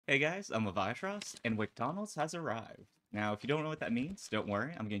Hey guys, I'm Leviatros, and McDonald's has arrived. Now, if you don't know what that means, don't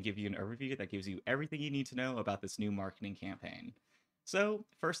worry, I'm going to give you an overview that gives you everything you need to know about this new marketing campaign. So,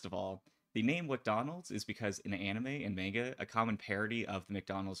 first of all, the name McDonald's is because in anime and manga, a common parody of the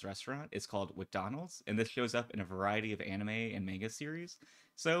McDonald's restaurant is called WcDonald's, and this shows up in a variety of anime and manga series.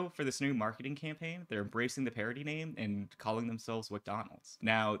 So, for this new marketing campaign, they're embracing the parody name and calling themselves McDonald's.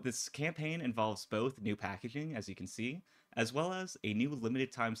 Now, this campaign involves both new packaging, as you can see, as well as a new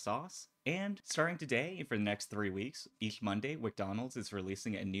limited time sauce. And starting today and for the next 3 weeks, each Monday, McDonald's is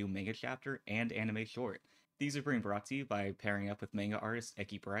releasing a new manga chapter and anime short. These are being brought to you by pairing up with manga artist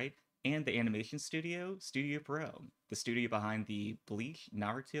Eki Bright and the animation studio, Studio Pro, the studio behind the Bleach,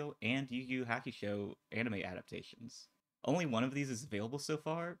 Naruto, and Yu Yu Hakusho anime adaptations. Only one of these is available so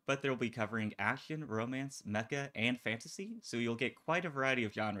far, but they'll be covering action, romance, mecha, and fantasy, so you'll get quite a variety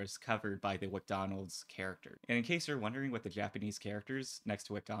of genres covered by the McDonald's character. And in case you're wondering what the Japanese characters next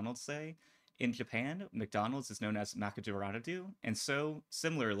to McDonald's say, in Japan, McDonald's is known as Makadoranadu, and so,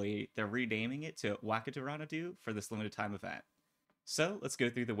 similarly, they're renaming it to Wakadoranadu for this limited time event. So let's go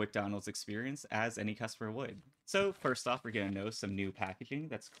through the McDonald's experience as any customer would. So first off, we're going to know some new packaging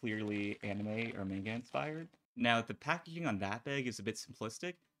that's clearly anime or manga inspired. Now, the packaging on that bag is a bit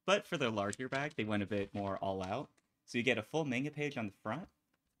simplistic, but for the larger bag, they went a bit more all out. So you get a full manga page on the front.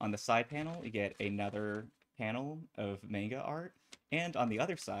 On the side panel, you get another panel of manga art. And on the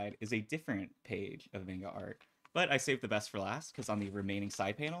other side is a different page of manga art. But I saved the best for last, because on the remaining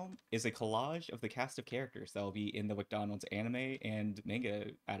side panel is a collage of the cast of characters that will be in the McDonald's anime and manga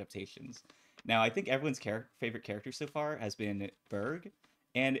adaptations. Now, I think everyone's favorite character so far has been Berg,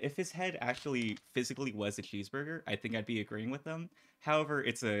 and if his head actually physically was a cheeseburger, I think I'd be agreeing with them. However,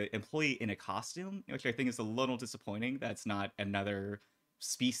 it's an employee in a costume, which I think is a little disappointing. That's not another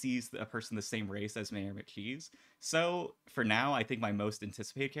species, a person the same race as Mayor McCheese. So for now, I think my most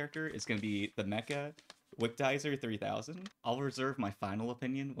anticipated character is going to be the mecha Wicdizer 3000. I'll reserve my final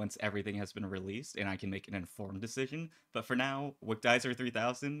opinion once everything has been released and I can make an informed decision, but for now, Wicdizer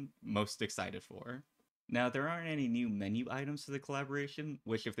 3000, most excited for. Now, there aren't any new menu items for the collaboration,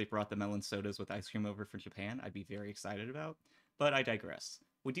 which if they brought the melon sodas with ice cream over from Japan, I'd be very excited about, but I digress.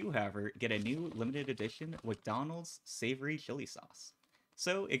 We do, however, get a new limited edition McDonald's Savory chili sauce.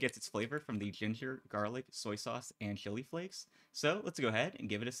 So it gets its flavor from the ginger, garlic, soy sauce, and chili flakes, so let's go ahead and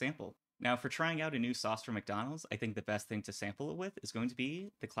give it a sample. Now, for trying out a new sauce from McDonald's, I think the best thing to sample it with is going to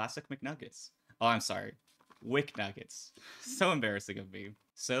be the classic McNuggets. Oh, I'm sorry. Wick Nuggets. So embarrassing of me.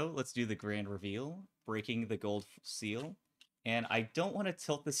 So let's do the grand reveal, breaking the gold seal. And I don't want to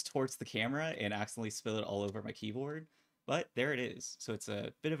tilt this towards the camera and accidentally spill it all over my keyboard, but there it is. So it's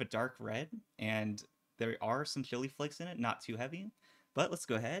a bit of a dark red, and there are some chili flakes in it, not too heavy, but let's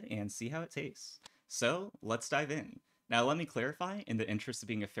go ahead and see how it tastes. So let's dive in. Now, let me clarify, in the interest of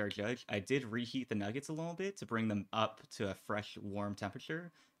being a fair judge, I did reheat the nuggets a little bit to bring them up to a fresh, warm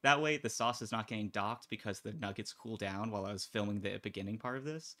temperature. That way, the sauce is not getting docked because the nuggets cool down while I was filming the beginning part of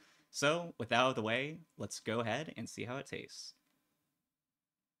this. So, with that out of the way, let's go ahead and see how it tastes.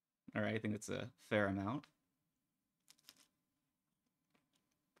 Alright, I think it's a fair amount.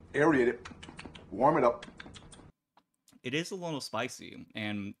 Aerate it, warm it up. It is a little spicy,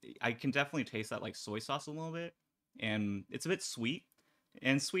 and I can definitely taste that like soy sauce a little bit. And it's a bit sweet,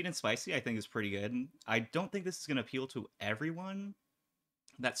 and sweet and spicy I think is pretty good. I don't think this is going to appeal to everyone.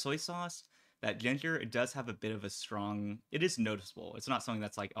 That soy sauce, that ginger, it does have a bit of a strong, it is noticeable. It's not something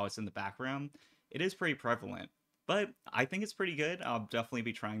that's like, oh, it's in the background. It is pretty prevalent, but I think it's pretty good. I'll definitely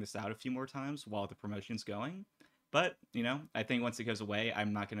be trying this out a few more times while the promotion's going. But, you know, I think once it goes away,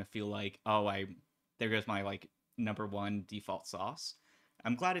 I'm not going to feel like, oh, there goes my like number one default sauce.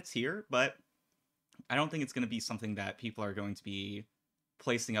 I'm glad it's here, but I don't think it's going to be something that people are going to be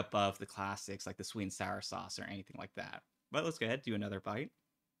placing above the classics like the sweet and sour sauce or anything like that. But let's go ahead, do another bite.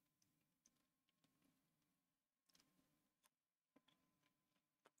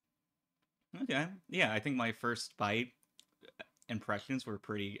 Okay, yeah, I think my first bite impressions were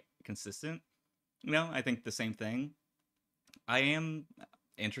pretty consistent. You know, I think the same thing. I am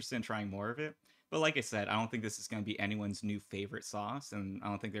interested in trying more of it, but like I said, I don't think this is going to be anyone's new favorite sauce, and I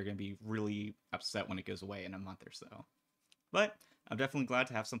don't think they're going to be really upset when it goes away in a month or so. But I'm definitely glad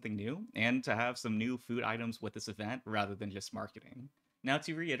to have something new, and to have some new food items with this event rather than just marketing. Now,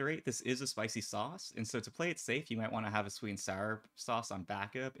 to reiterate, this is a spicy sauce, and so to play it safe, you might want to have a sweet and sour sauce on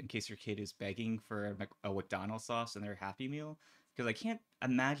backup in case your kid is begging for a McDonald's sauce in their Happy Meal, because I can't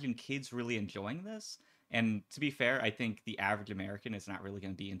imagine kids really enjoying this. And to be fair, I think the average American is not really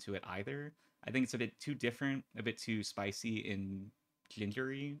going to be into it either. I think it's a bit too different, a bit too spicy and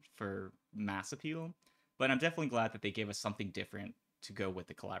gingery for mass appeal. But I'm definitely glad that they gave us something different to go with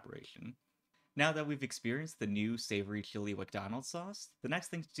the collaboration. Now that we've experienced the new savory chili McDonald's sauce, the next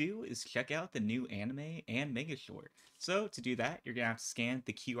thing to do is check out the new anime and manga short. So to do that, you're going to have to scan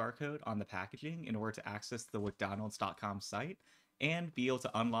the QR code on the packaging in order to access the wcdonalds.com site and be able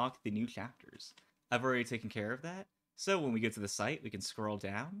to unlock the new chapters. I've already taken care of that, so when we get to the site, we can scroll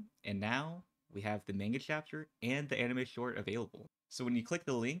down, and now we have the manga chapter and the anime short available. So when you click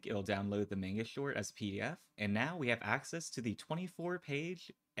the link, it'll download the manga short as a PDF, and now we have access to the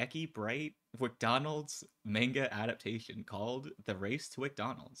 24-page Eki Bright McDonald's manga adaptation called The Race to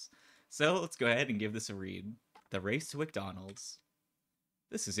McDonald's. So let's go ahead and give this a read. The Race to McDonald's.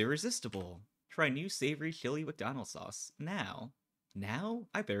 This is irresistible. Try new savory chili McDonald's sauce now. Now?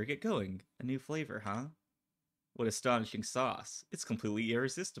 I better get going. A new flavor, huh? What astonishing sauce. It's completely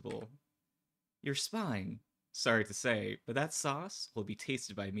irresistible. You're spying. Sorry to say, but that sauce will be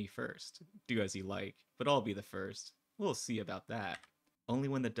tasted by me first. Do as you like, but I'll be the first. We'll see about that. Only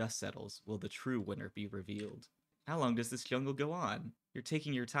when the dust settles will the true winner be revealed. How long does this jungle go on? You're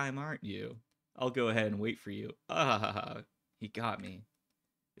taking your time, aren't you? I'll go ahead and wait for you. Ah, he got me.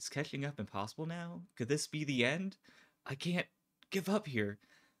 Is catching up impossible now? Could this be the end? I can't give up here.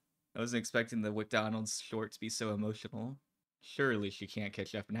 I wasn't expecting the McDonald's short to be so emotional. Surely she can't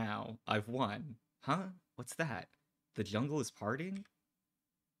catch up now. I've won. Huh? What's that? The jungle is parting?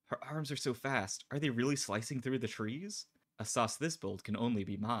 Her arms are so fast. Are they really slicing through the trees? A sauce this bold can only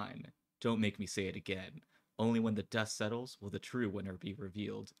be mine. Don't make me say it again. Only when the dust settles will the true winner be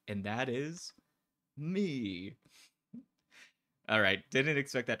revealed. And that is... me. Alright, didn't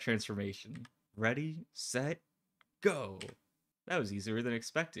expect that transformation. Ready, set, go! That was easier than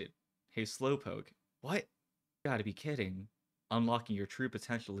expected. Hey, Slowpoke. What? Gotta be kidding. Unlocking your true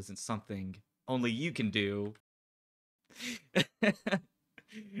potential isn't something only you can do.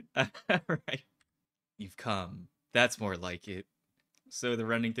 Alright. You've come. That's more like it. So they're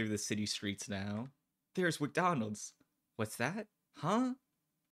running through the city streets now. There's McDonald's. What's that? Huh?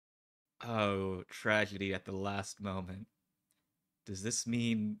 Oh, tragedy at the last moment. Does this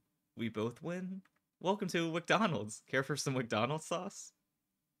mean we both win? Welcome to McDonald's. Care for some McDonald's sauce?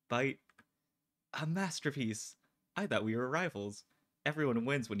 Bite. A masterpiece. I thought we were rivals. Everyone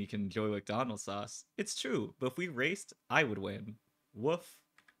wins when you can enjoy McDonald's sauce. It's true, but if we raced, I would win. Woof.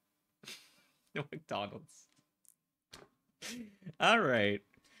 No McDonald's. Alright.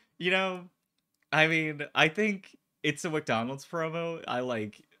 You know, I mean, I think it's a McDonald's promo.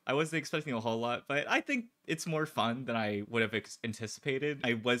 I wasn't expecting a whole lot, but I think it's more fun than I would have anticipated.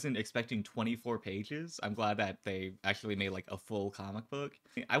 I wasn't expecting 24 pages. I'm glad that they actually made like a full comic book.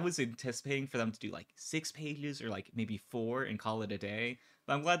 I was anticipating for them to do like 6 pages or like maybe 4 and call it a day,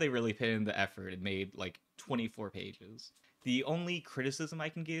 but I'm glad they really put in the effort and made like 24 pages. The only criticism I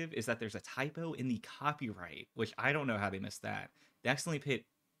can give is that there's a typo in the copyright, which I don't know how they missed that. They accidentally put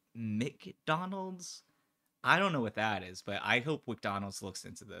McDonald's. I don't know what that is, but I hope McDonald's looks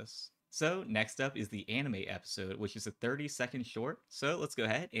into this. So next up is the anime episode, which is a 30-second short. So let's go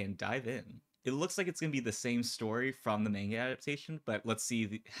ahead and dive in. It looks like it's going to be the same story from the manga adaptation, but let's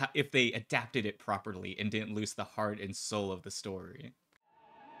see if they adapted it properly and didn't lose the heart and soul of the story.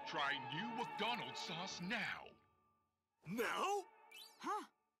 Try new McDonald's sauce now. Now? Huh?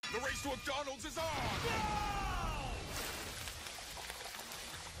 The race to McDonald's is on!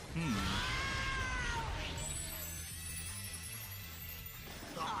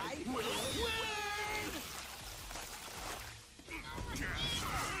 I will win!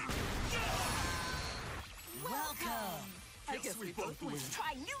 Welcome! I guess we both win.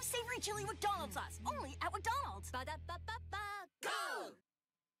 Try new savory chili McDonald's sauce, only at McDonald's. Ba-da-ba-ba-ba, go!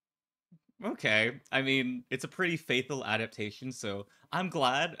 Okay, I mean, it's a pretty faithful adaptation, so I'm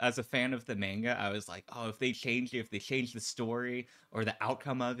glad as a fan of the manga. I was like, oh, if they change the story or the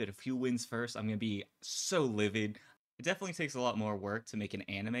outcome of it, if who wins first, I'm gonna be so livid. It definitely takes a lot more work to make an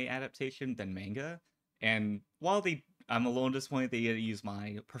anime adaptation than manga, and while I'm a little disappointed they didn't use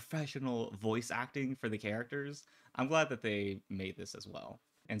my professional voice acting for the characters, I'm glad that they made this as well.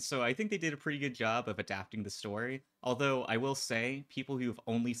 And so I think they did a pretty good job of adapting the story, although I will say people who've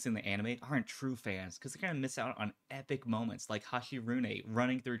only seen the anime aren't true fans because they're going to miss out on epic moments like Hashirune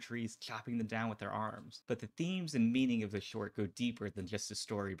running through trees, chopping them down with their arms. But the themes and meaning of the short go deeper than just a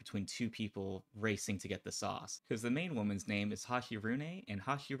story between two people racing to get the sauce, because the main woman's name is Hashirune, and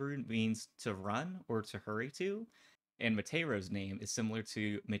Hashirune means to run or to hurry to, and Matero's name is similar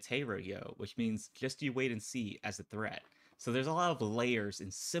to Materoyo, which means just you wait and see as a threat. So there's a lot of layers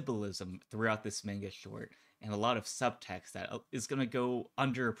and symbolism throughout this manga short, and a lot of subtext that is going to go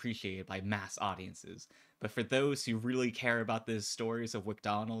underappreciated by mass audiences. But for those who really care about the stories of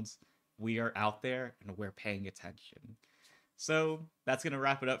McDonald's, we are out there and we're paying attention. So that's going to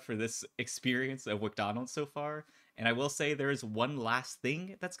wrap it up for this experience of McDonald's so far. And I will say there is one last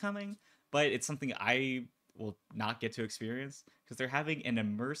thing that's coming, but it's something I will not get to experience because they're having an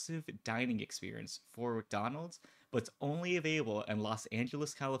immersive dining experience for McDonald's, but it's only available in Los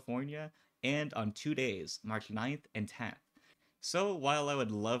Angeles, California, and on 2 days, March 9th and 10th. So while I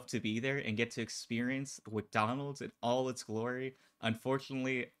would love to be there and get to experience McDonald's in all its glory,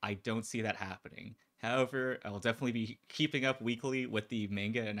 unfortunately, I don't see that happening. However, I will definitely be keeping up weekly with the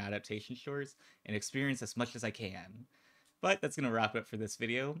manga and adaptation shorts and experience as much as I can. But that's going to wrap it up for this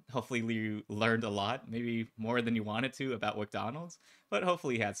video. Hopefully you learned a lot, maybe more than you wanted to about McDonald's, but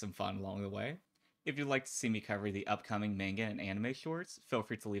hopefully you had some fun along the way. If you'd like to see me cover the upcoming manga and anime shorts, feel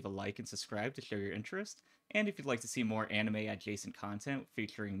free to leave a like and subscribe to show your interest. And if you'd like to see more anime adjacent content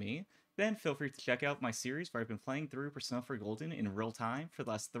featuring me, then feel free to check out my series where I've been playing through Persona 4 Golden in real time for the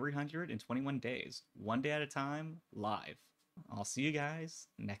last 321 days, one day at a time, live. I'll see you guys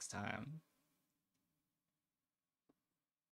next time.